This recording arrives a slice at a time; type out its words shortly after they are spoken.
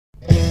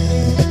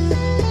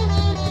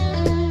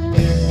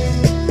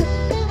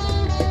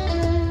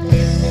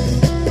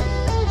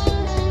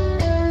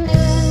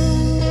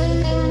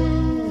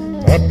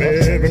Up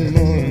every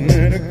morning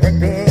at a crack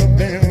of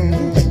dawn.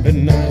 The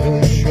night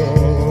was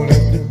short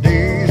as the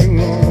days are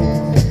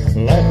long.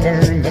 Life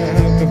turned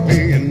out to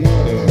be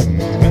another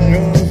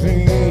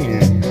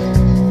magazine.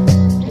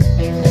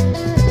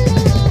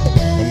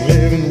 I'm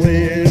living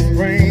with a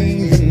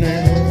stranger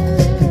now.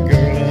 The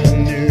girl I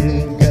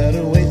knew got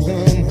away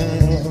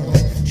somehow.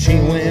 She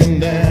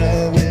went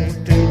out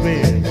with 2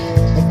 bits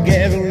of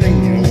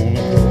gasoline on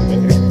the floor.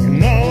 You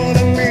know what I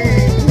mean?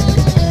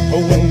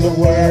 When the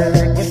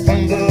word was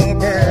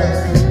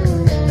Thunderbird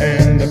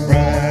and the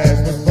price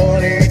was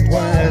 40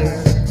 twice,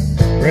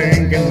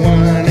 drinking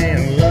wine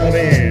and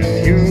loving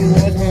you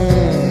was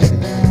fun.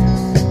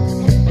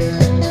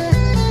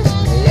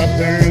 Well, I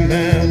turned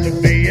out to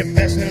be a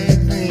passing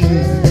thing,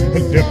 a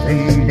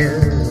different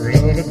bird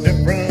of a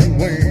different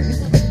wing.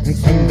 And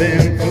some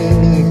damn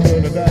fool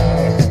put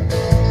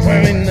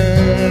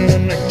 $1.29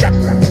 on the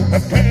chocolate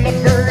of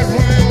Thunderbird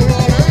wine.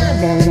 Lord, I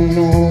don't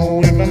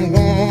know if I'm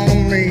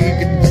gonna make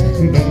it.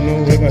 Don't know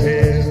if I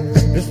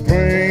have the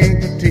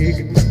strength to take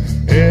it.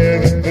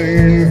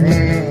 Everything's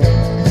run out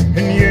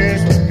in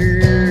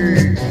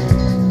yesterday.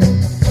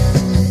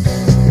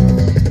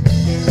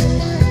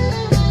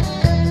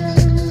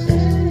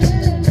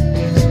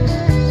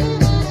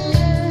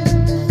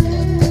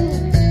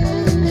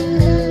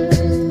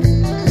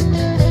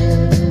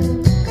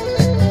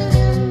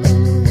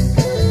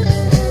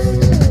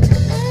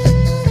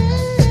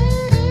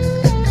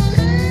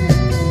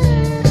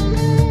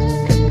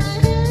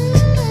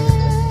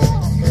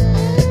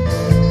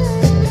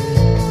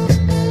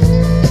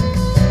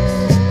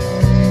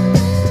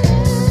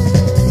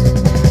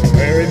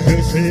 Very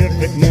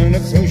Pacific, none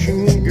of social